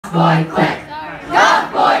Goth boy quick.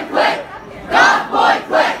 Goth boy quick. Goth boy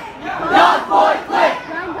quick. Goth boy quick.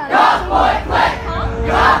 Goth boy quick.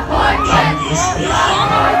 Goth boy quick.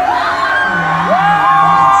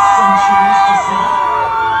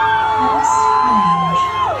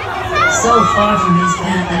 So far from his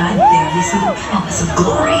path that I barely see the promise of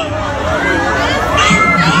glory.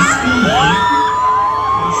 Can this be this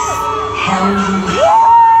hell?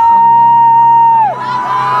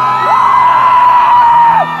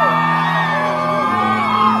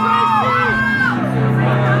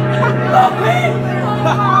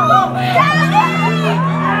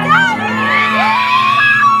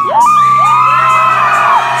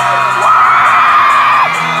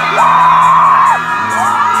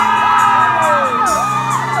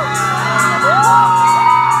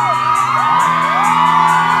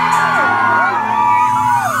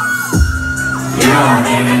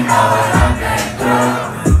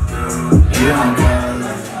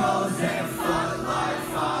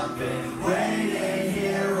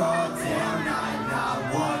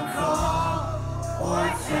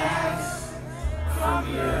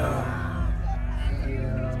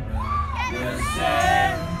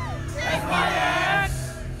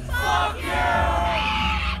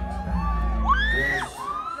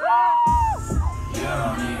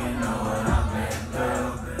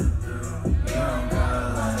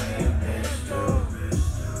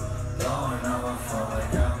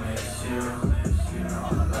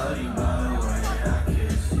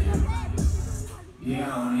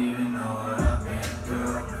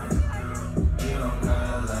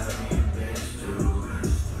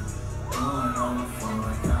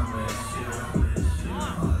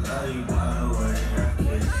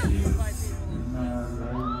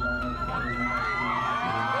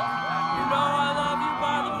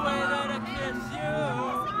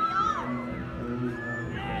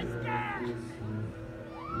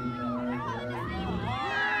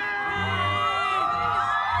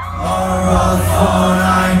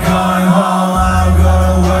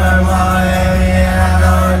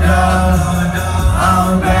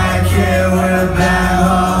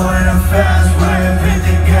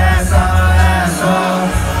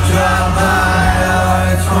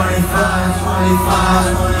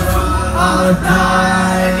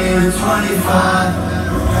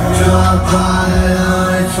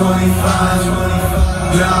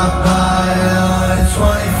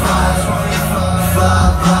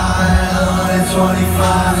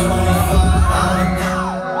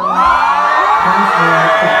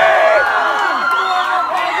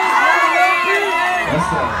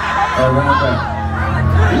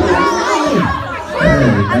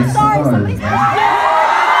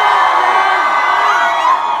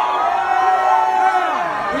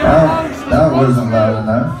 That wasn't loud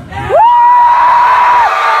enough.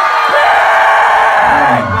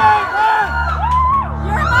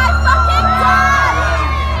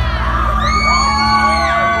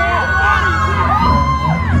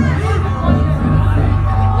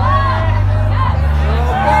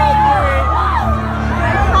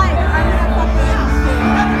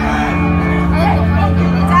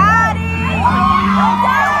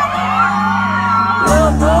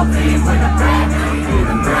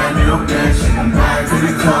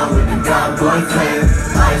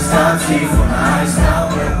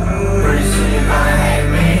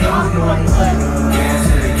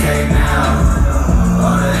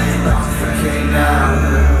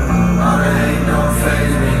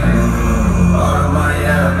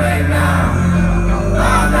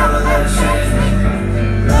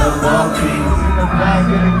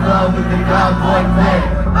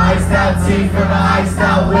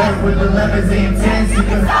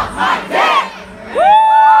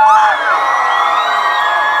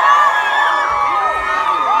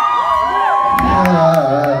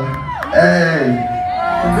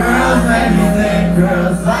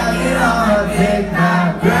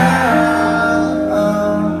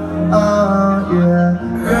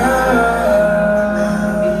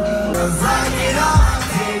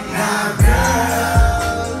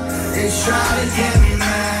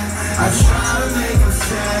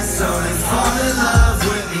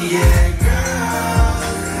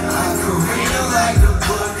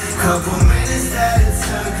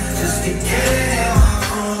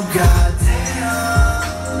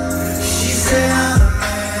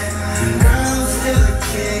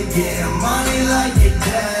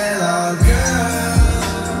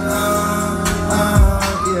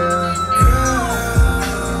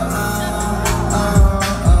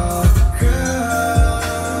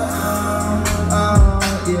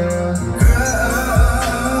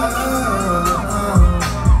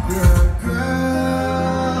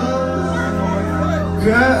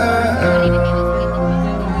 Girl.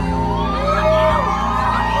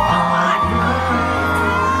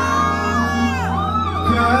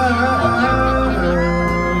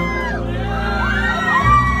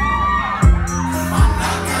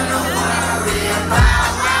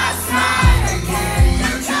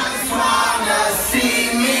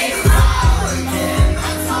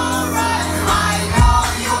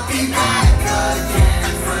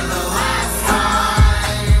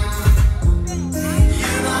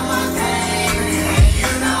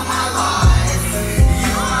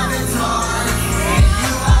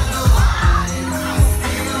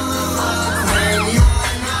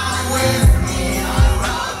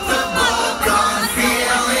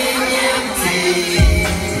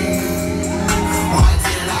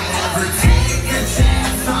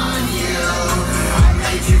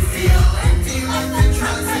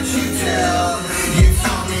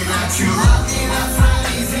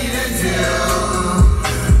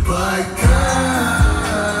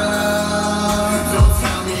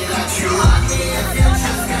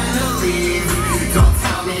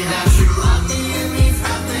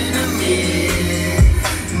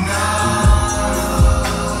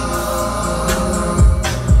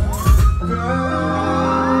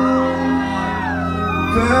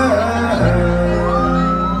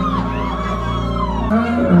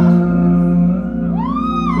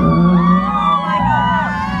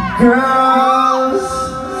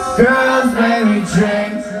 Girls make me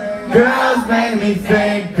drink, girls make me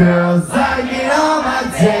think, girls I get on my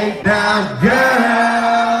dick. Now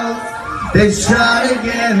girls, they try to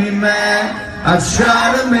get me mad, I try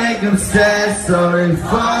to make them stay, so they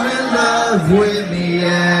fall in love with me.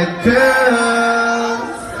 Yeah, girls,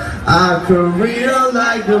 I could read her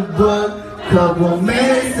like a book, couple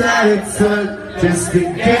minutes that it took just to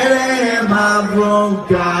get her in my room.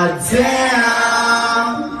 Goddamn,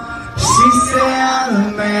 she say I'm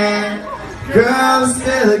the man, girl I'm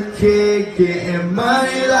still a kid, getting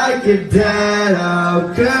money like your dad.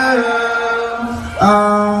 Oh girl,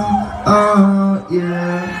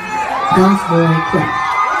 yeah, that's what I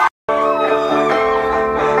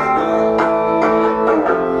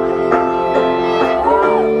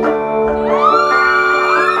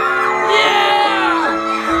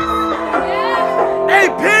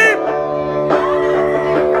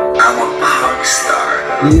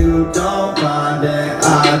You don't mind it,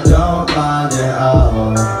 I don't mind it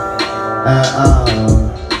at all.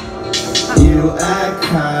 You act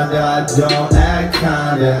kinda, I don't act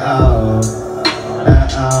kinda at all.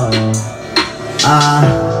 I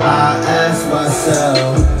ask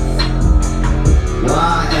myself,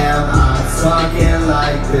 why am I talking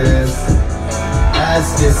like this?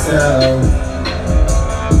 Ask yourself,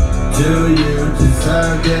 do you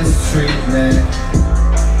deserve this treatment?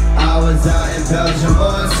 I was out in Belgium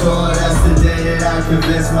on tour, that's the day that I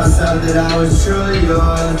convinced myself that I was truly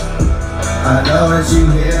yours. I know that you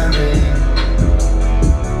hear me,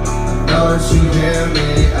 I know that you hear me,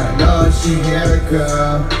 I know that you hear it,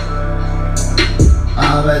 girl.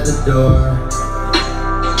 I'm at the door,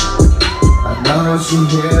 I know that you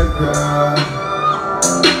hear it, girl.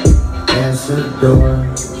 Answer the door.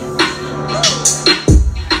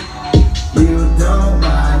 You don't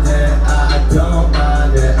mind it, I don't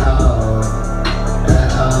mind it at all.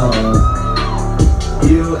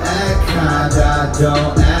 You act kinda, I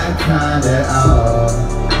don't act kinda at all.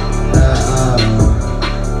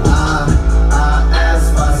 I ask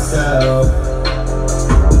myself,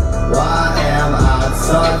 why am I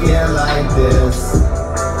talking like this?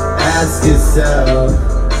 Ask yourself,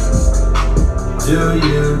 do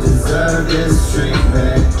you deserve this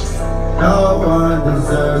treatment? No one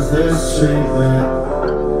deserves this treatment.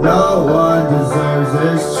 No one deserves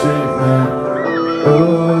this treatment.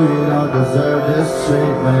 Oh, you don't deserve this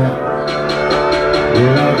treatment. You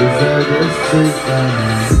don't deserve this treatment.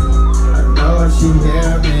 I know she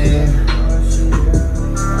hear me,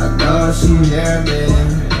 I know she hear me,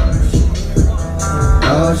 I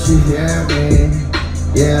know she hear me.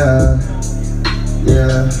 Yeah,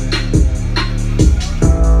 yeah.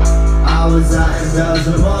 I was out in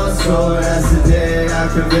Belgium on tour, that's the day I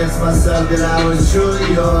convinced myself that I was truly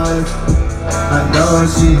yours. I know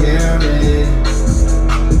she hear me,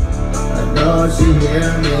 I know she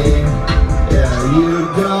hear me. Yeah, you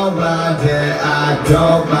don't mind it, I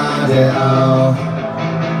don't mind it all.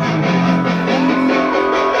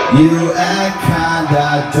 You act kinda,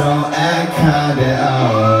 I don't act kinda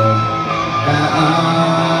at all.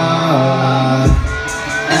 I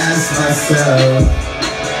ask myself,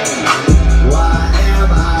 why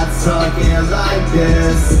am I talking like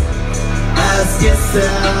this? Ask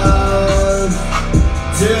yourself,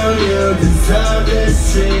 do you deserve this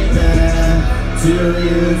treatment? Do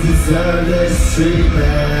you deserve this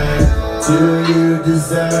treatment? Do you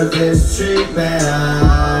deserve this treatment?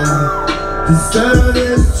 Deserve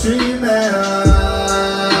this treatment?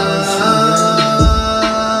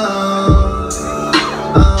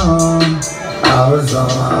 I was on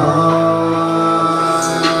my own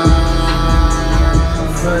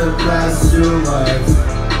for the past 2 months.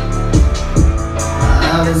 I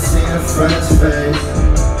haven't seen a friend's face.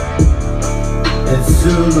 It's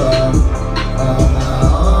too long on my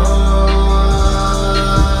own.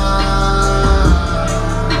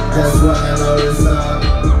 That's why I noticed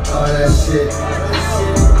all that shit.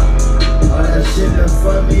 All that shit that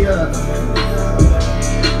fucked me up.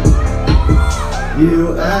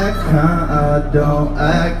 You act kind, I don't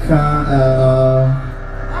act kind at all.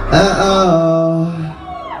 At all.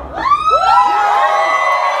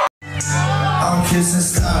 I'm kissing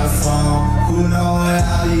styrofoam. Who know what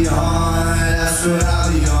I'll be on? That's what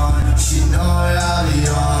I'll be on. She know what I'll be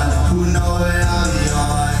on. Who know what I'll be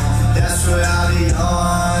on? That's what I'll be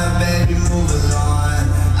on. Baby, move along.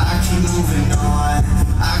 I keep moving on.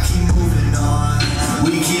 I keep moving on.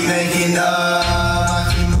 We keep making up.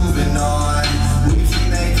 I keep moving on. We keep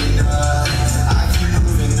making up. I keep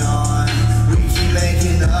moving on. We keep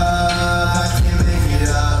making up. I can't make it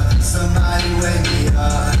up. Somebody wake me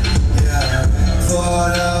up. Yeah.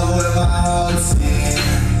 Pulled up with my whole team.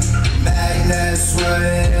 Magnets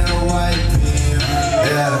swirling in a white beam.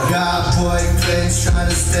 Yeah, got boy clicks trying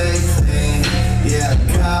to stay clean. Yeah,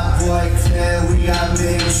 got boy clear, we got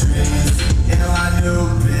big dreams. And my new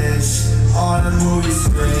bitch on the movie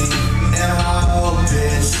screen. And my old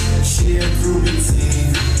bitch, she a groupie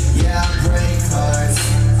teen. Yeah, I break hearts,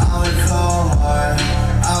 I'm a cold heart.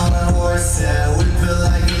 I'm a horse head, whip it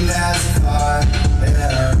like a NASCAR.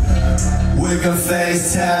 Yeah, Wicca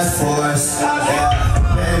face task force. Yeah.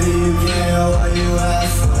 Baby, you get what you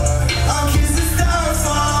asked for. I'm kissing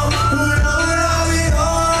styrofoam. Who know what I'll be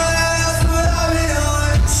on? That's what I'll be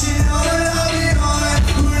on. She know what I'll be on.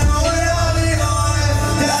 Who know what I'll be on?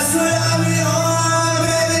 That's what I'll be on.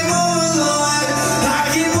 Baby, move along. I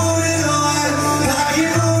keep moving on. I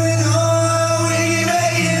keep moving on. We keep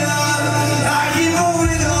making up. I keep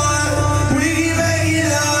moving on. We keep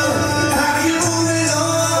making up. I keep moving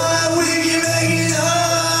on. We keep making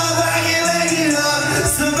up. I keep making up.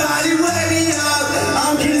 Somebody wake me up.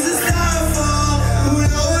 I'm kissing styrofoam. Who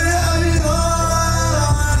know what I'll be on?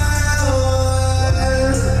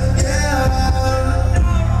 Yeah.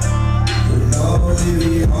 Who know we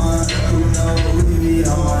be on? Who know we be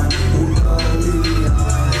on? Who know we be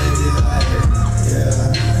on? Yeah.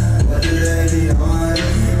 What do they be on?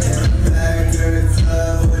 In the back of the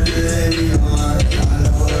club, what do they be on? I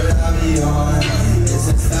know what I'll be on. It's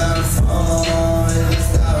a styrofoam. It's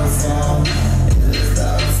a styrofoam.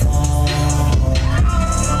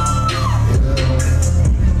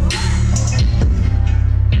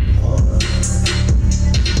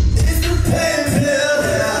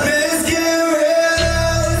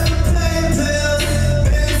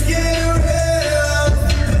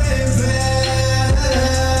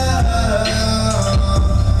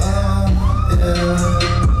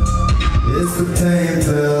 It's the pain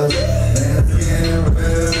pills, man, it's getting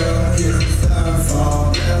real. It's the styrofoam,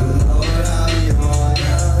 you know what I'll be on.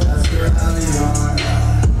 That's where I'll be on.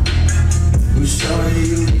 Whose shoulder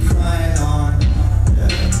you be crying on?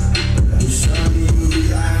 Yeah. Whose shoulder you be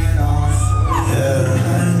lying on?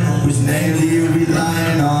 Yeah. Whose name do you be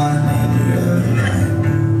lying on? Yeah.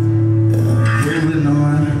 Moving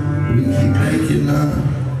on, we keep making up.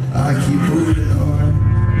 I keep moving on,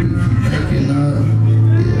 we keep making up.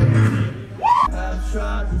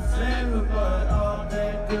 Tried to save her, but all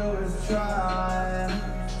they do is try.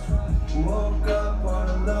 Woke up on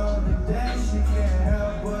a lonely day, she can't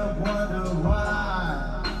help but wonder why.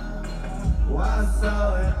 Why so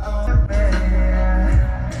it on me?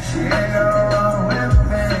 She ain't no wrong with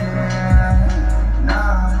me.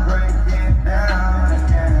 Now I'm breaking down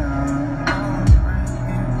again.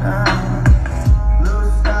 Blue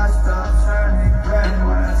sky starts turning gray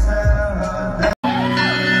when I tell her that.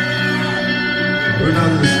 We're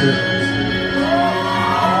done with this shit.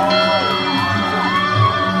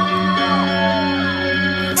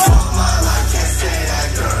 Fuck my life, can't say that,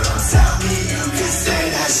 girl. Don't tell me you can say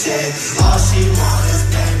that shit. All she wants is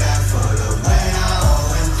payback for the way I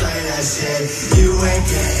always play that shit. You ain't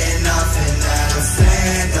getting nothing that I'm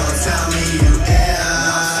saying. Don't tell me you get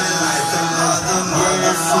nothing like the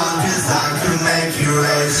motherfuckers. I could make you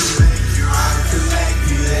rich. I could make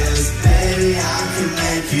you this, baby. I could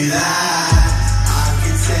make you that.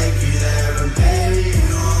 Take you there, but baby,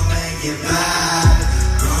 you won't make it back.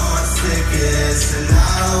 Growing sick of this, and I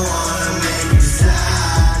don't wanna make you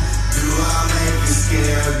sad. Do I make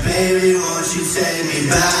baby, won't you take me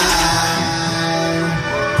back?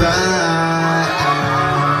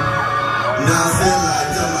 Nothing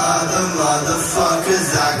like them other motherfuckers.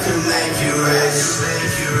 I could make you rich.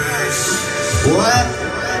 What?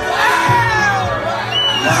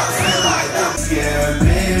 Nothing like them scared,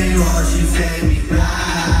 baby, won't you take me back?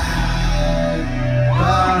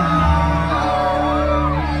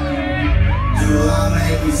 Do I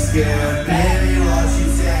make you scared, baby, won't you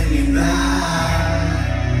take me back?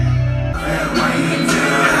 And when you do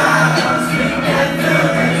that, once we get through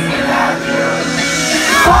this without you,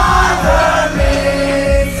 bother me,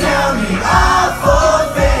 tell me awful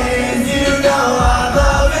things. You know I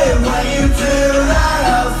love it when you do that.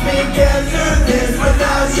 Helps me get through this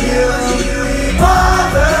without you.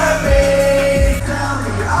 Bother me, tell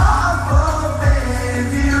me awful things.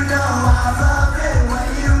 You know I love it when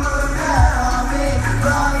you move that on me.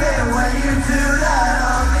 Love it when you do that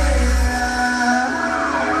on me.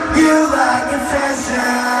 You like attention,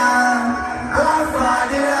 I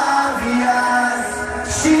find it obvious.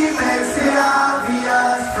 She makes it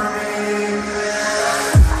obvious for me.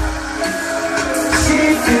 She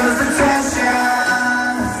feels the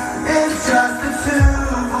tension. It's just the two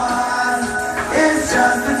of us. It's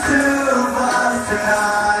just the two of us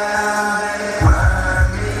tonight. Burn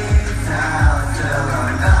me down till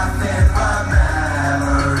I'm nothing but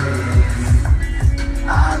memories.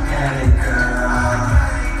 I get it, girl.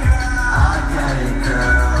 I get it,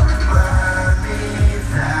 girl. Burn me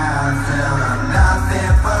down till I'm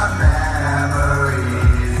nothing but memories.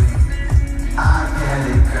 I get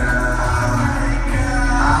it, girl.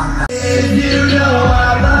 You know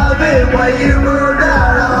I love it when you move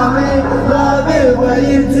that on me. Love it when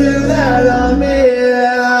you do that on me.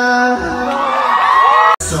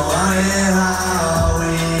 So I am all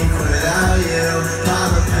week without you.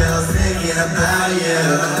 Popping pills thinking about you.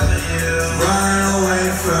 Running away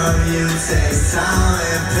from you takes time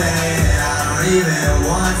and pain. I don't even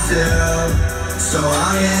want to. So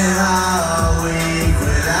I am all week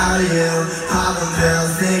without you. Popping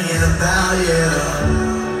pills thinking about you.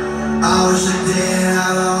 I wish I didn't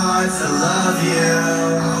have a heart to love you.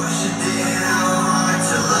 I wish I didn't have a heart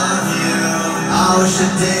to love you. I wish I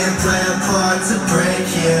didn't play a part to break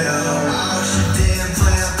you. I wish I didn't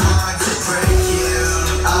play a part to break you.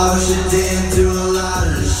 I wish I didn't do a lot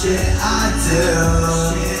of the shit I do.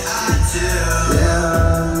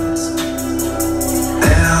 Yeah.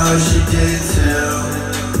 And I wish I did too.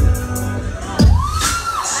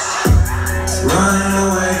 Running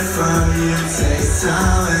away from you takes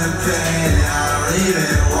time and pain. I don't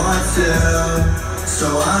even want to. So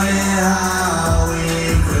I get high all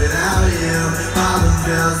week without you. Popping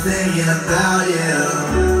pills thinking about you.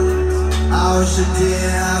 I wish I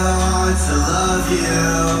didn't have a heart to love you.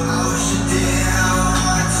 I wish I didn't have a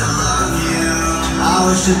heart to love you. I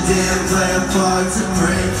wish I didn't play a part to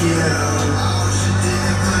break you. I wish I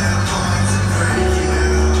didn't play a part to break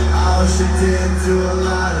you. I wish I didn't do a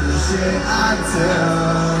lot of the shit I do.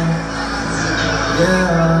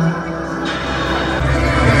 Yeah.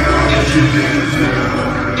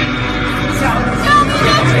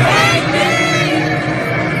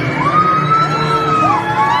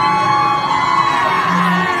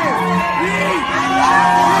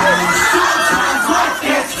 Sometimes life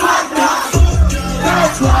gets fucked up.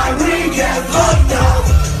 That's why we get fucked up.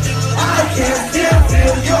 I can still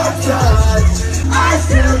feel your touch. I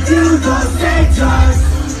still do those same drugs.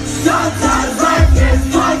 Sometimes life gets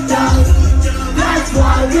fucked up. That's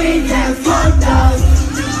why we get fucked up.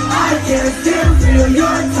 I can still feel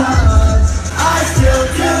your touch. I still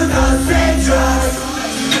do those same drugs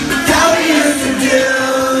that we used to do.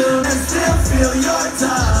 I still feel your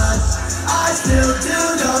touch. I still do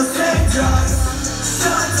those same drugs.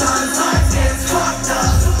 Sometimes life gets fucked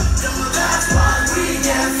up. That's why we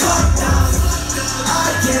get fucked up. I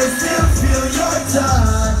can still feel your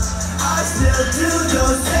touch. I still do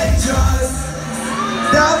those same drugs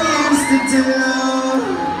that we used to do.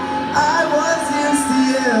 I was used to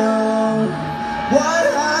you. What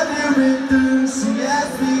have you been through? She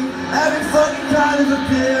asked me every fucking kind of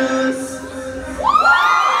abuse.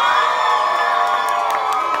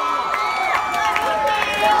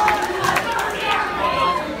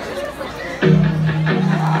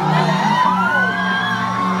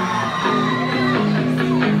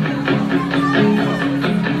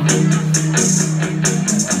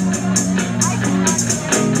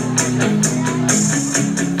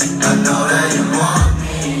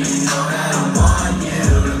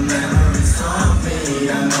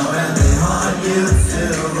 You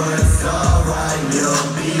too, but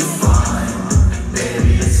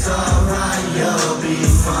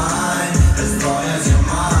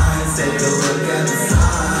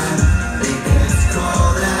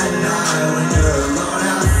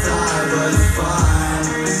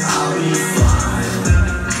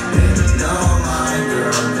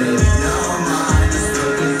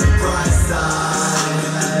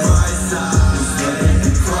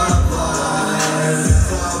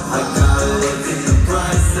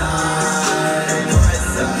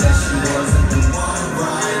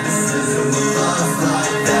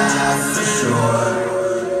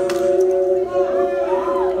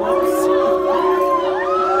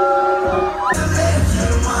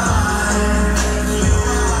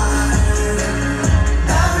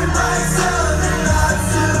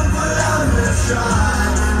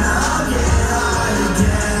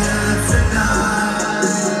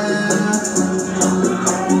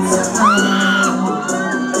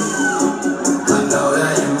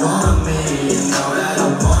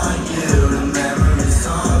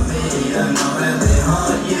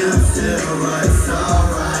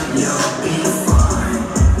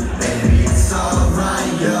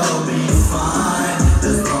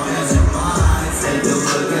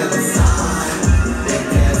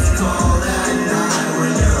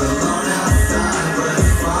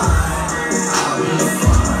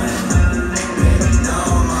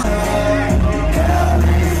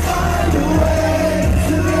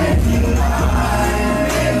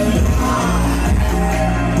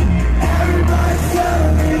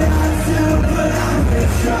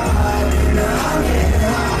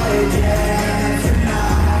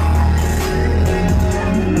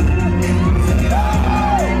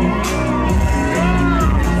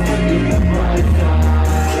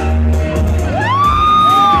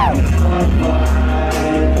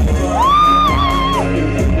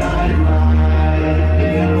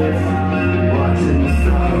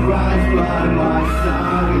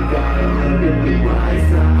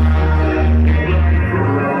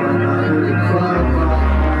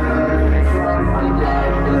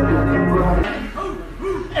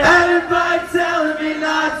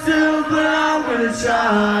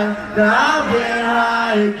high. Now I'll get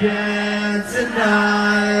high again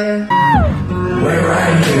tonight. We're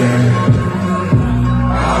right here.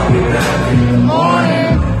 I'll be back in the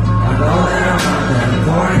morning. I know that I'm not that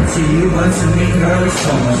important to you, but to me, girl, it's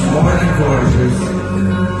so much more than gorgeous,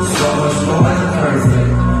 so much more than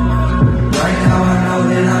perfect. Right now I know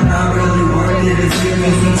that I'm not really worth it. If you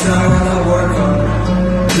give me time while I work on it,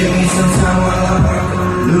 give me some time while I work on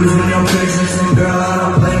it. Losing your patience, and girl, I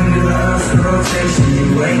don't blame you. The earth's in rotation, you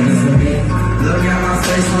waiting for me. Look at my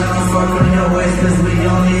face when I fuck on your waist, cause we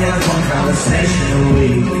only have one conversation a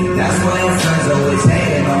week. That's why your friends always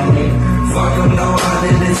hating on me. Fuck them, no, I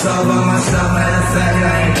did this all by myself. Matter of fact,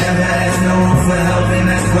 I ain't never asked no one for help, and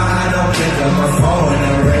that's why I don't pick up my phone when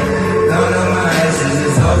I ring. None of my exes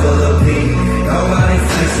is over Lil Peep. Nobody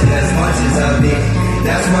flexing as much as I be.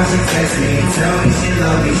 That's why she text me and tell me she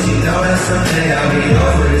love me. She know that someday I'll be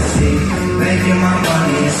over the sea, making my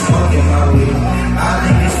money and smoking my weed. I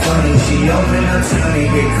think it's funny, she opened up to me,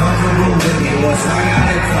 get comfortable with me once I got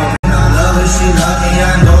it coming. I love her, she love me,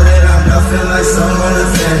 I know that I'm nothing like someone the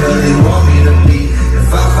family want me to be. If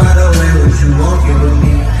I find a way, would you walk it with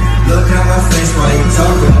me? Look at my face while you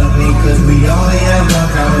talking to me, cause we only have one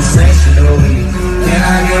conversation a week. Can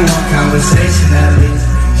I get one conversation at least?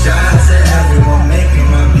 Shout out to everyone making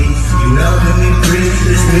my beats. You helping me preach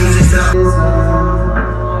this music's up.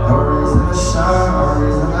 No reason to shine, no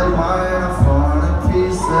reason like mine. I'm falling to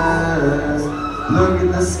pieces. Look at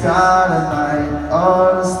the sky tonight,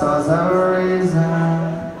 all the stars have a reason.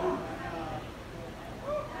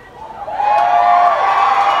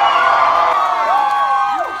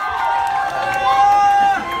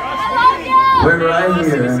 We're right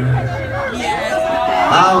here.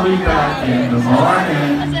 I'll be back in the morning.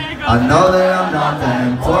 I know that I'm not that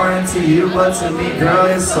important to you, but to me, girl,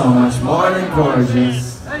 you're so much more than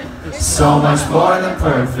gorgeous, so much more than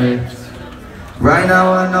perfect. Right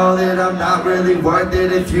now I know that I'm not really worth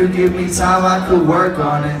it. If you give me time, I could work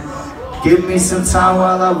on it. Give me some time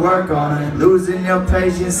while I work on it. Losing your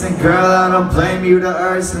patience, and girl, I don't blame you. The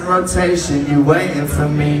earth's in rotation, you waiting for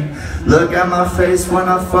me. Look at my face when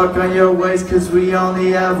I fuck on your waist, cause we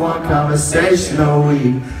only have one conversation a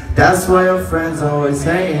week. That's why your friends always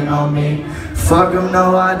hating on me. Fuck them,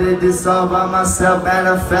 no, I did this all by myself. Matter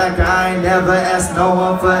of fact, I ain't never asked no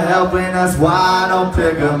one for help, and that's why I don't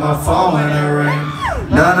pick up my phone when it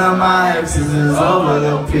ring. None of my exes is over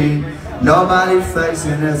Lil Peep. Nobody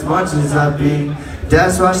flexing as much as I be.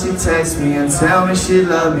 That's why she texts me and tell me she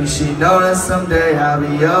love me. She know that someday I'll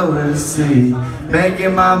be over the sea,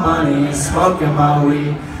 making my money and smoking my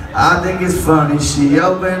weed. I think it's funny, she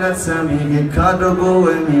opened up to me, get comfortable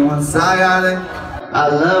with me once I got it. I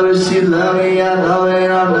love her, she love me, I know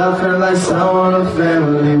that I'm nothing like someone the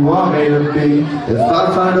family want me to be. If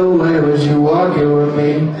I find a way, would you walk it with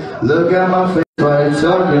me? Look at my face while you're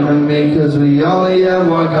talking to me, cause we only have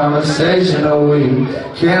one conversation a week.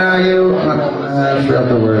 Can I get one? I forgot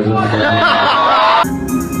the words.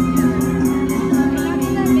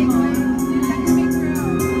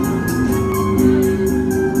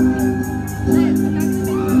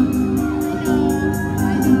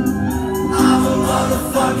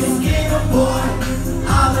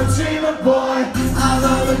 Boy, I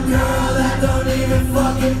love a girl that don't even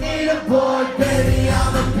fucking need a boy. Baby,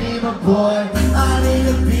 I'm a BeamerBoy. I need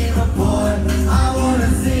a BeamerBoy. I want a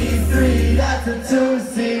Z3, that's a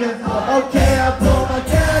two-seater. Okay, I pull my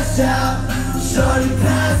cash out. Shorty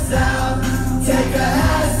pass out. Take her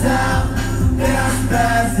ass out. Then I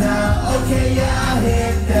spaz out. Okay, yeah, I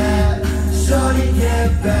hit that. Shorty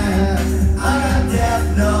get back. I got death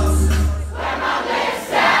notes. Where my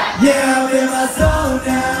lips at? Yeah, I'm in my zone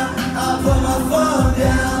now. I put my phone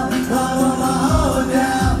down, I'm on my own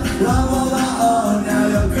now, I'm on my own now.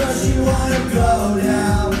 Your girl, she wanna go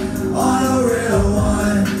down, on a real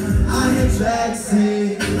one. I hit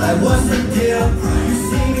backseat, like what's the deal? You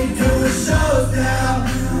see me doing shows now,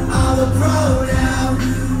 I'm a pro now.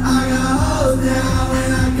 I got hoes now,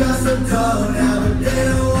 and I got some dough now. But they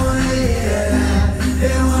don't wanna hear that,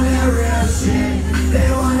 they want that real shit. They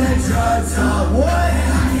want that drug talk, what?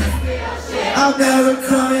 I'm never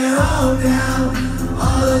coming home now,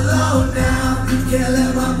 all alone now. Can't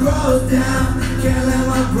let my bros down, can't let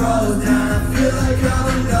my bros down. I feel like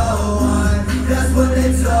I'm no one, that's what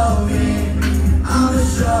they told me. I'ma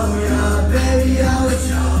show ya, baby, I was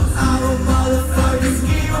chose. I'm a motherfucking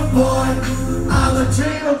schemer boy, I'm a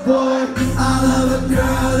dreamer boy. I love a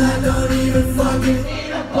girl that don't even fucking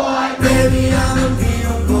need a boy. Baby, I'm a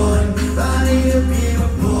BeamerBoy, I need a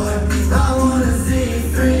BeamerBoy. I want a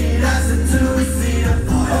Z3, that's a two-seater.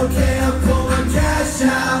 Okay, I pull my cash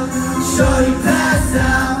out. Shorty pass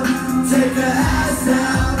out. Take her ass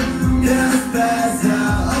out. Then I spaz out.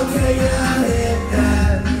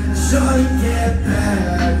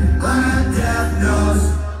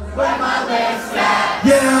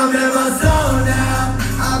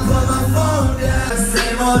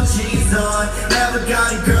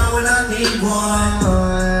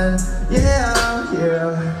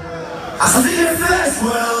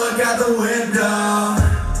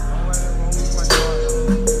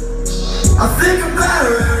 I think about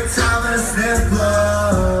her every time that I sniff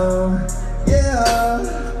blow. Yeah,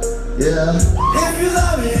 yeah. If you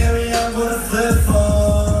love me, hit me up with a flip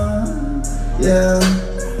phone. Yeah.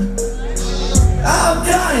 I'm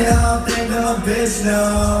dying, I don't think that my bitch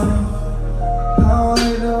know. I don't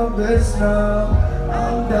think that my bitch know.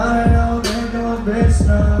 I'm dying, I don't think that my bitch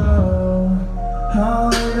know. I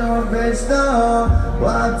don't think that my bitch know.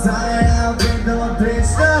 Well, I'm dying, I don't think that my bitch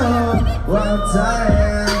know. Well, I'm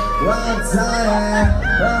dying, well, I'm dying,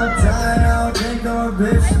 well, I'm dying, I don't think that my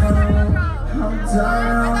bitch know. I'm dying,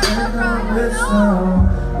 I don't think that my bitch know.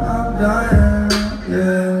 I'm dying,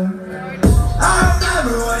 yeah. I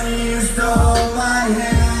remember when you used to hold my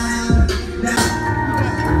hand.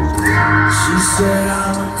 She said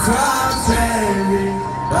I'm a crybaby,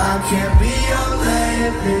 I can't be your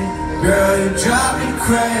lady. Girl, you drive me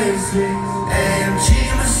crazy. AMG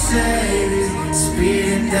Mercedes,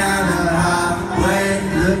 speeding down the highway,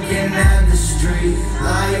 looking at the street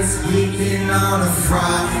lights, geeking on a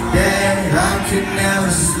Friday. I could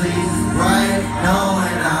never sleep, right,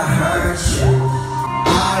 knowing I hurt you.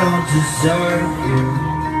 I don't deserve you,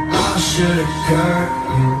 I should've hurt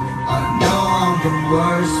you. I know I'm the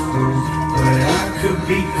worst boo, but I could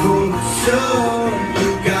be cool too. You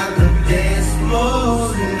got the dance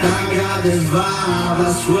moves, and I got this vibe,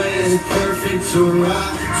 I swear it's perfect to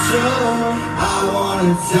rock to. I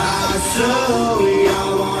wanna die too, yeah, I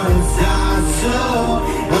wanna die too.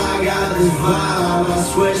 I got this vibe, I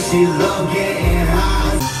swear she love getting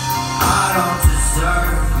high. I don't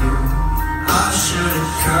deserve you, I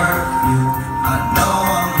should've curbed you. I know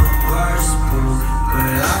I'm the worst boo,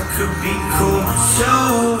 but I could be cool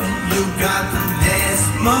too. And you got the dance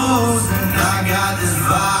moves, and I got this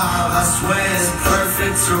vibe, I swear it's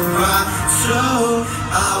perfect to rock too.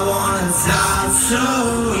 I wanna die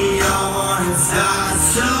too, yeah, I wanna die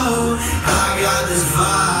too. I got this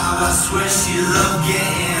vibe, I swear she love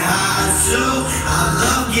getting high too. I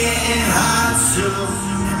love getting high too.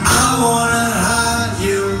 I wanna hide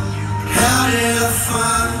you, how did I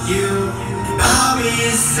find you? I'll be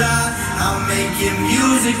inside, I'm making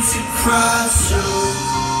music to cry to.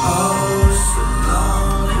 Oh, it's a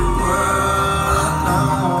lonely world, I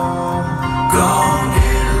know. Gon'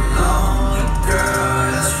 get along, girl,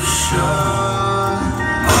 that's for sure.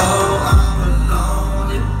 Oh, I'm a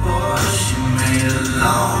lonely boy, she made a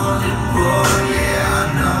lonely boy, yeah, I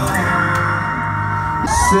know.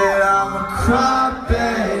 Said I'm a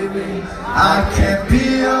crybaby, I can't be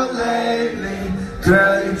your lady.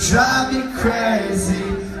 Girl, you drive me crazy.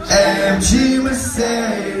 AMG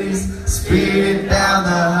Mercedes, speeding down the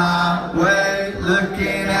highway,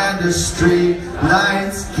 looking at the street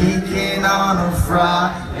lights, geeking on a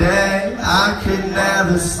Friday. I could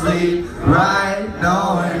never sleep, right,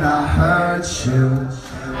 knowing I hurt you.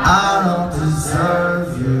 I don't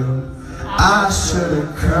deserve you, I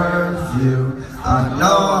should've curved you. I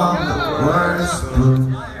know I'm the worst boo,